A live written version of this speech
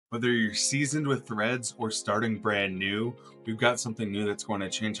Whether you're seasoned with Threads or starting brand new, we've got something new that's going to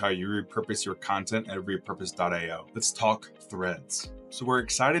change how you repurpose your content at repurpose.io. Let's talk Threads. So we're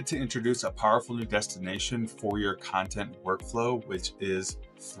excited to introduce a powerful new destination for your content workflow, which is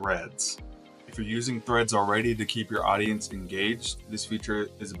Threads. If you're using Threads already to keep your audience engaged, this feature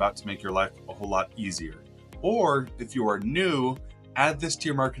is about to make your life a whole lot easier. Or if you are new, add this to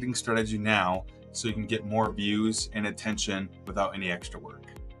your marketing strategy now so you can get more views and attention without any extra work.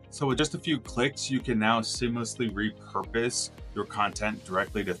 So with just a few clicks, you can now seamlessly repurpose your content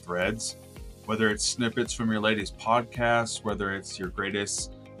directly to Threads, whether it's snippets from your latest podcast, whether it's your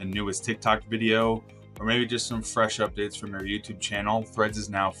greatest and newest TikTok video, or maybe just some fresh updates from your YouTube channel. Threads is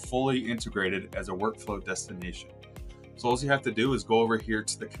now fully integrated as a workflow destination. So all you have to do is go over here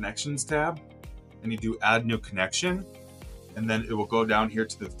to the Connections tab, and you do Add New Connection, and then it will go down here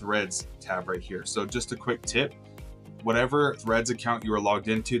to the Threads tab right here. So just a quick tip, whatever Threads account you are logged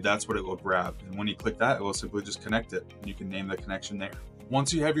into, that's what it will grab. And when you click that, it will simply just connect it. You can name the connection there.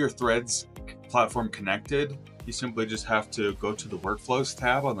 Once you have your Threads platform connected, you simply just have to go to the Workflows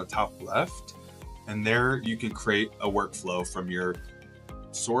tab on the top left. And there you can create a workflow from your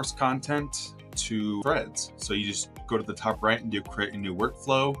source content to Threads. So you just go to the top right and do create a new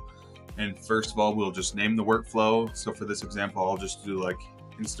workflow. And first of all, we'll just name the workflow. So for this example, I'll just do like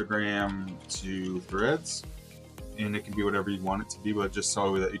Instagram to Threads. And it can be whatever you want it to be, but just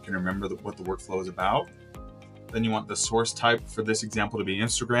so that you can remember what the workflow is about. Then you want the source type for this example to be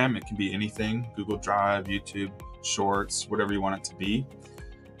Instagram. It can be anything, Google Drive, YouTube, Shorts, whatever you want it to be.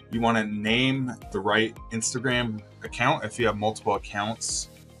 You want to name the right Instagram account if you have multiple accounts,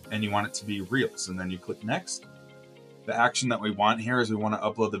 and you want it to be Reels, and then you click Next. The action that we want here is we want to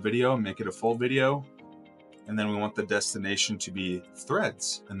upload the video and make it a full video. And then we want the destination to be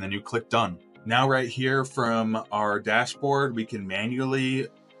Threads, and then you click Done. Now right here from our dashboard, we can manually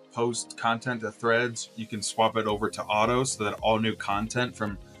post content to Threads. You can swap it over to auto so that all new content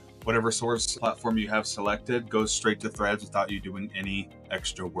from whatever source platform you have selected goes straight to Threads without you doing any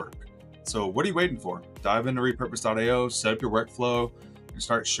extra work. So what are you waiting for? Dive into repurpose.io, set up your workflow, and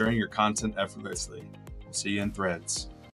start sharing your content effortlessly. We'll see you in Threads.